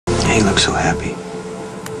He looks so happy.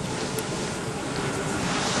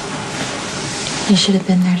 You should have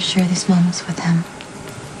been there to share these moments with him.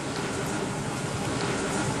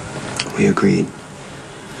 We agreed.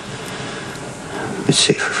 It's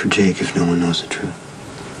safer for Jake if no one knows the truth.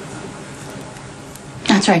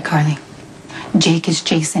 That's right, Carly. Jake is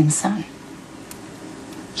Jason's son.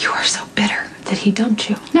 You are so bitter that he dumped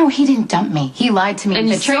you. No, he didn't dump me. He lied to me and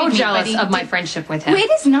betrayed so me, jealous of my friendship with him. Well,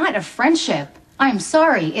 it is not a friendship. I'm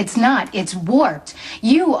sorry, it's not. It's warped.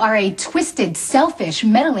 You are a twisted, selfish,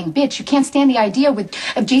 meddling bitch. You can't stand the idea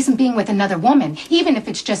of Jason being with another woman, even if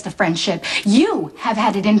it's just a friendship. You have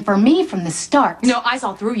had it in for me from the start. No, I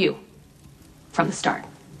saw through you from the start.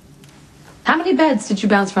 How many beds did you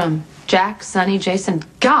bounce from? Jack, Sonny, Jason,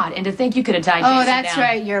 God, and to think you could have tied Jason down. Oh, that's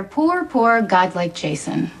right. You're poor, poor, godlike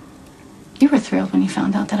Jason. You were thrilled when you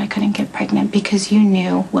found out that I couldn't get pregnant because you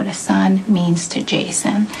knew what a son means to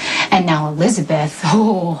Jason. And now Elizabeth,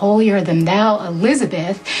 oh, holier than thou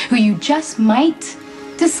Elizabeth, who you just might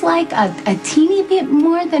dislike a teeny bit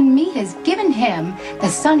more than me, has given him the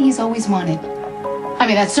son he's always wanted. I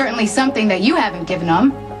mean, that's certainly something that you haven't given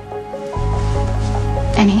him.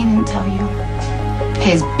 And he didn't tell you.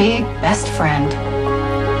 His big best friend.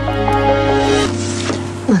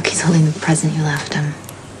 Look, he's holding the present you left him.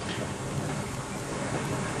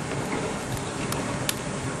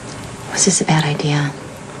 Was this a bad idea?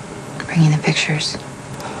 Bringing the pictures?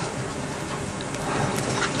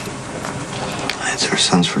 It's our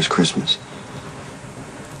son's first Christmas.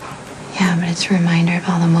 Yeah, but it's a reminder of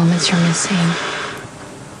all the moments you're missing.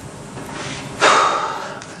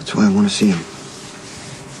 That's why I want to see him.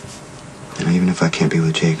 You know, even if I can't be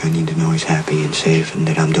with Jake, I need to know he's happy and safe and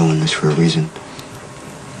that I'm doing this for a reason.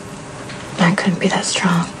 I couldn't be that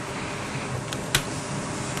strong.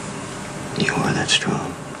 You are that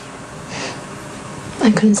strong. I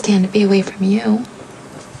couldn't stand to be away from you.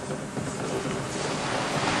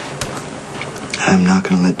 I'm not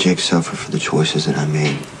going to let Jake suffer for the choices that I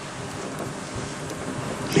made.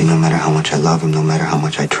 I mean, no matter how much I love him, no matter how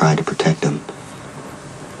much I try to protect him,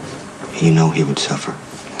 you know he would suffer.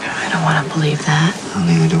 I don't want to believe that. Well,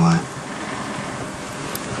 neither do I.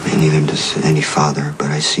 I mean, neither does any father, but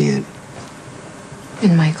I see it.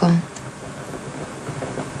 And Michael?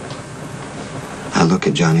 I look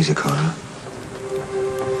at Johnny Zakota,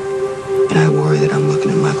 and I worry that I'm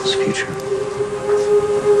looking at Michael's future.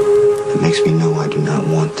 It makes me know I do not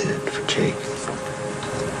want it for Jake.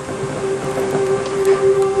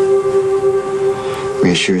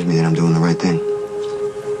 Reassures me that I'm doing the right thing.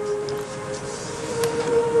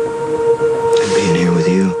 And being here with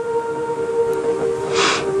you,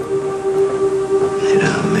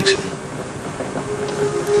 it makes me...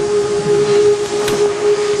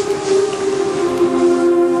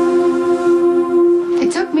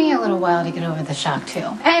 It took me a little while to get over the shock, too.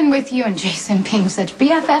 And with you and Jason being such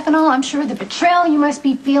BFF and all, I'm sure the betrayal you must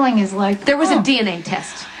be feeling is like... There was a DNA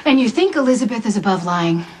test. And you think Elizabeth is above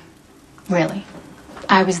lying? Really?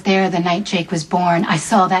 I was there the night Jake was born. I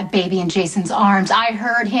saw that baby in Jason's arms. I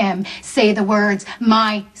heard him say the words,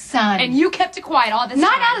 my son. And you kept it quiet all this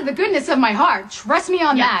Not time. out of the goodness of my heart. Trust me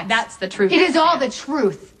on Yeah, that. that's the truth. It is all the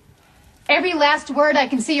truth. Every last word I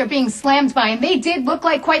can see you're being slammed by. And they did look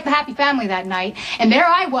like quite the happy family that night. And there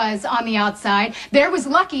I was on the outside. There was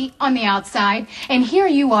Lucky on the outside. And here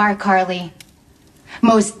you are, Carly.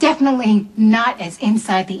 Most definitely not as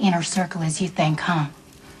inside the inner circle as you think, huh?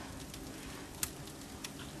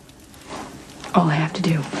 All I have to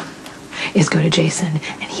do is go to Jason,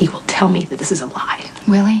 and he will tell me that this is a lie.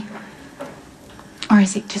 Will he? Or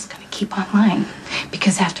is he just going to keep on lying?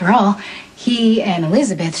 Because after all, he and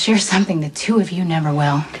Elizabeth share something the two of you never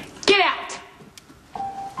will. Get out!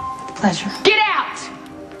 Pleasure. Get out!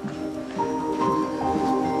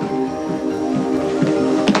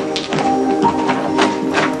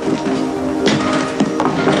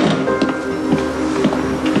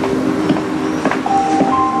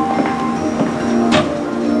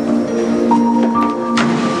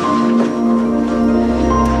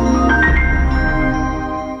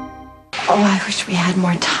 Oh, I wish we had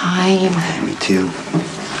more time. Me too.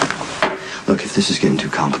 Look, if this is getting too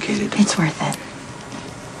complicated... It's worth it.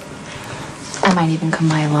 I might even come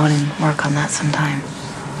by alone and work on that sometime.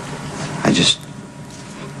 I just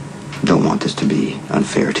don't want this to be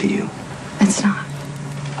unfair to you. It's not.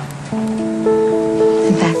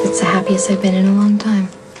 In fact, it's the happiest I've been in a long time.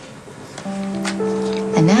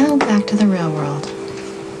 And now, back to the real world.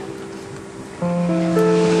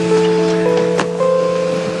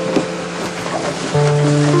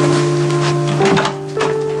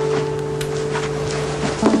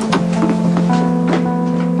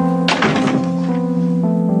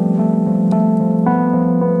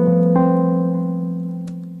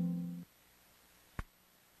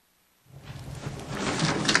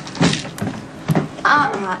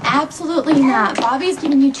 absolutely not. Bobby's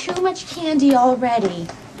giving you too much candy already.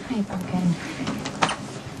 Hi, Pumpkin.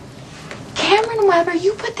 Cameron Weber,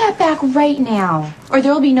 you put that back right now, or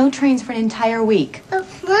there will be no trains for an entire week.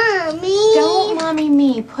 Mommy. Don't mommy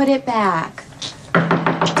me. Put it back.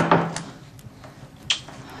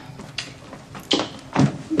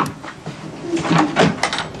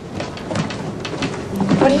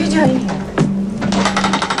 What are you doing here?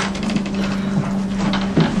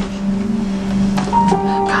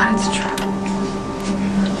 God, it's true.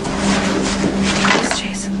 It's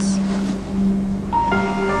Jason's.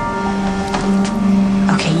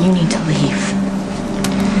 Okay, you need to leave.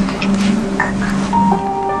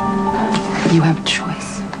 You have a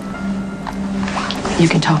choice. You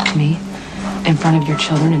can talk to me in front of your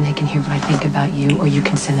children and they can hear what I think about you, or you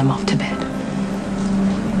can send them off to bed.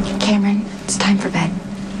 Cameron, it's time for bed.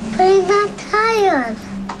 But I'm not tired.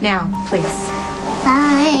 Now, please.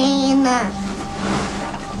 Fine.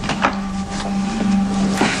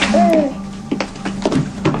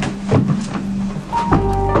 For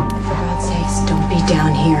God's sakes, don't be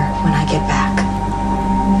down here when I get back.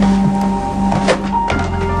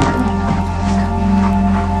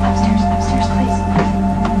 Upstairs,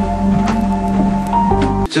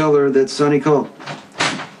 Tell her that Sonny called.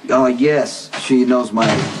 Oh, yes, she knows my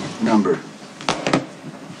number.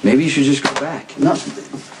 Maybe you should just go back. No,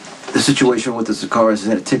 the situation with the Sakaras is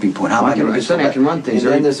at a tipping point. How am I going to get Sonny, I can run things, And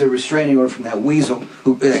then right? there's a restraining order from that weasel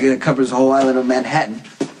who covers the whole island of Manhattan.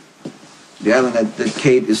 The island that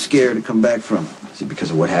Kate is scared to come back from. Is it because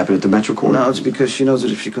of what happened at the Metro Court? No, it's because she knows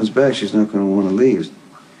that if she comes back, she's not going to want to leave.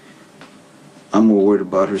 I'm more worried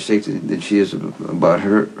about her safety than she is about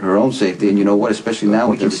her own safety. And you know what? Especially now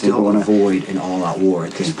We with can everything still going on. avoid an all-out war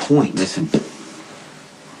at this point. Listen,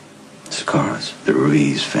 Sakaras, the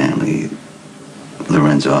Ruiz family,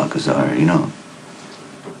 Lorenzo Alcazar, you know,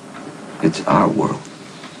 it's our world.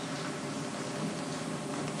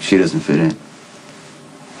 She doesn't fit in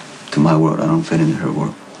to my world. I don't fit into her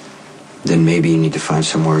world. Then maybe you need to find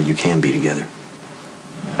somewhere you can be together.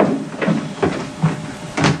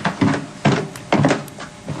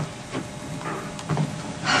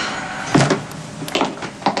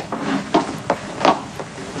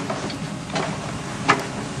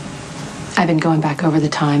 I've been going back over the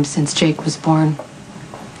time since Jake was born.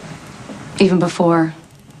 Even before,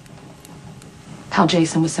 how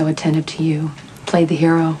Jason was so attentive to you, played the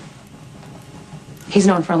hero. He's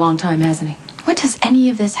known for a long time, hasn't he? What does any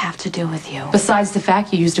of this have to do with you? Besides the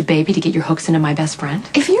fact you used a baby to get your hooks into my best friend.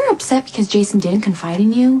 If you're upset because Jason didn't confide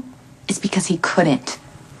in you, it's because he couldn't.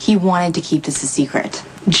 He wanted to keep this a secret.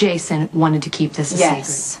 Jason wanted to keep this a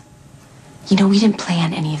Yes. You know, we didn't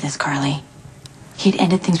plan any of this, Carly. He'd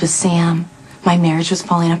ended things with Sam. My marriage was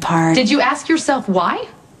falling apart. Did you ask yourself why?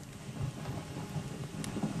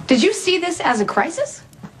 Did you see this as a crisis?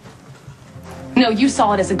 No, you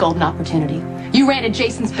saw it as a golden opportunity. You ran to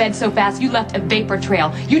Jason's bed so fast, you left a vapor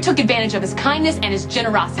trail. You took advantage of his kindness and his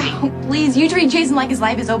generosity. Oh, please, you treat Jason like his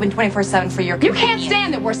life is open 24/7 for your You can't convenience.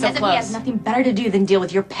 stand that we're so As if he has close. nothing better to do than deal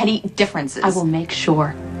with your petty differences. I will make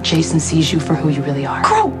sure Jason sees you for who you really are.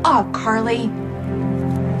 Grow up, Carly.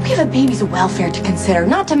 We have a baby's welfare to consider,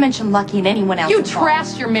 not to mention Lucky and anyone else You involved.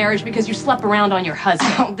 trashed your marriage because you slept around on your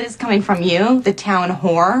husband. Oh, this coming from you, the town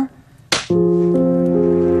whore.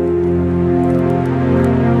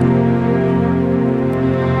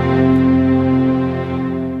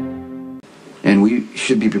 And we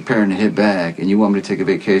should be preparing to hit back, and you want me to take a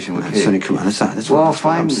vacation with Kate. Sonny, come on, that's what Well, I'm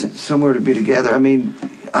find saying. somewhere to be together. I mean,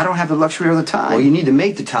 I don't have the luxury of the time. Well, you need to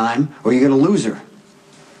make the time, or you're going to lose her.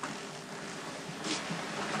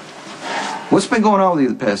 What's been going on with you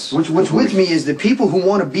the past? What's with me is the people who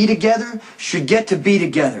want to be together should get to be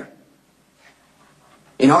together.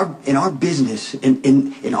 In our business,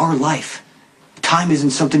 in our life, time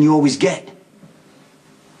isn't something you always get.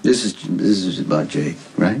 This is about Jake,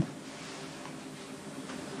 right?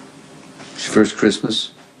 His first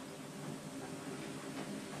Christmas.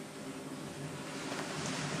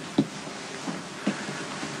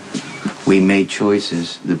 We made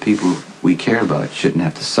choices. The people we care about shouldn't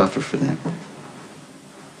have to suffer for them.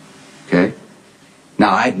 Okay?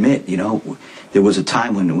 Now, I admit, you know, there was a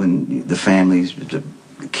time when the families, the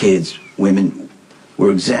kids, women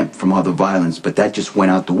were exempt from all the violence, but that just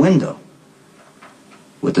went out the window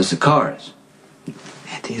with the Sakaras.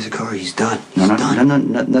 Anthony Zakari, he's done. No, He's done. no,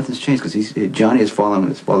 nothing's changed because Johnny has followed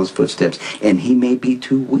his father's footsteps, and he may be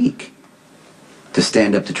too weak to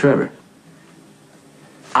stand up to Trevor.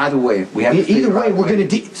 Either way, we have to Either figure way, out a we're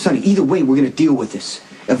gonna Sonny. Either way, we're gonna deal with this.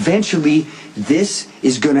 Eventually, this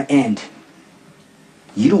is gonna end.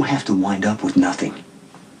 You don't have to wind up with nothing.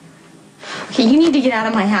 Okay, you need to get out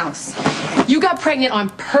of my house. You got pregnant on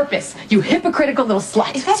purpose, you hypocritical little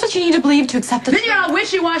slut. If that's what you need to believe to accept the Then you're all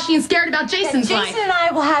wishy-washy and scared about Jason's life. Jason and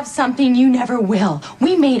I will have something you never will.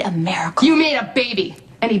 We made a miracle. You made a baby.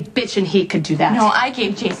 Any bitch in heat could do that. No, I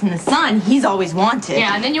gave Jason the son he's always wanted.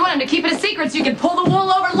 Yeah, and then you want him to keep it a secret so you can pull the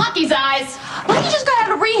wool over Lucky's eyes. Well, he just got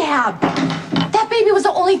out of rehab. That baby was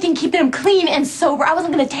the only thing keeping him clean and sober. I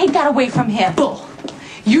wasn't going to take that away from him. Bull.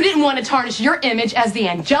 You didn't want to tarnish your image as the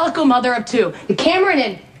angelical mother of two. The Cameron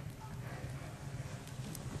and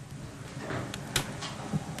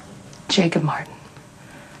Jacob Martin.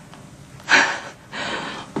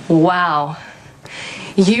 Wow.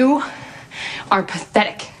 You are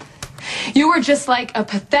pathetic. You were just like a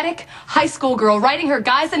pathetic high school girl writing her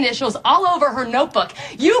guy's initials all over her notebook.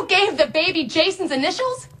 You gave the baby Jason's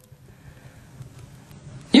initials?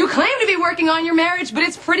 You claim to be working on your marriage, but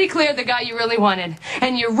it's pretty clear the guy you really wanted.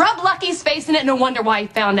 And you rubbed Lucky's face in it, no wonder why he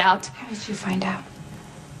found out. How did you find out?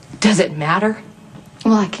 Does it matter?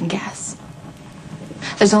 Well, I can guess.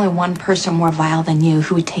 There's only one person more vile than you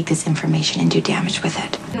who would take this information and do damage with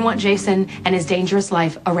it. You didn't want Jason and his dangerous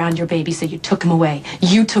life around your baby, so you took him away.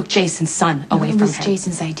 You took Jason's son away It from was him.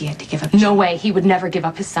 Jason's idea to give up. No way, he would never give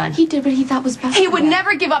up his son. He did what he thought was best. He for would him.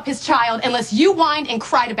 never give up his child unless you whined and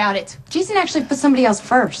cried about it. Jason actually put somebody else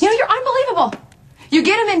first. You know, you're unbelievable. You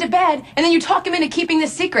get him into bed, and then you talk him into keeping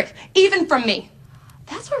this secret, even from me.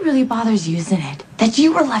 That's what really bothers you, isn't it? That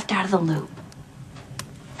you were left out of the loop.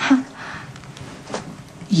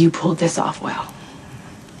 You pulled this off well.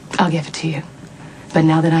 I'll give it to you. But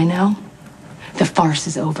now that I know, the farce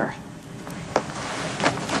is over.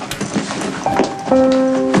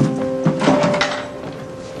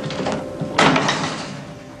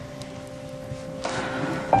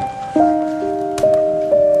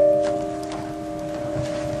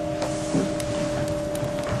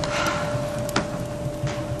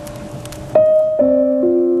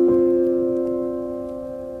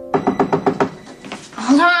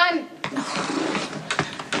 Hold on.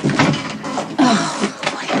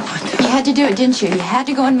 You had to do it, didn't you? You had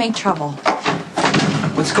to go and make trouble.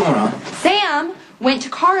 What's going on? Sam went to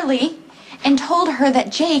Carly and told her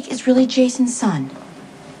that Jake is really Jason's son.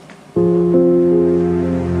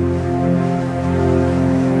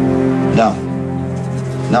 No.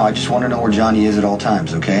 No, I just want to know where Johnny is at all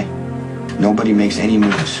times, okay? Nobody makes any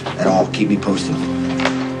moves at all. Keep me posted.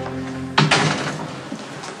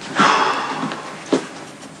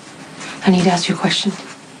 I need to ask you a question.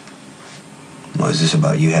 Well, is this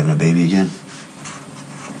about you having a baby again?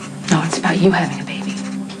 No, it's about you having a baby.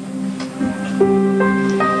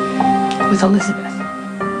 With Elizabeth.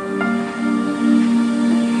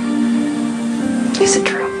 Is it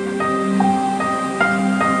true?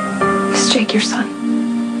 Is Jake your son?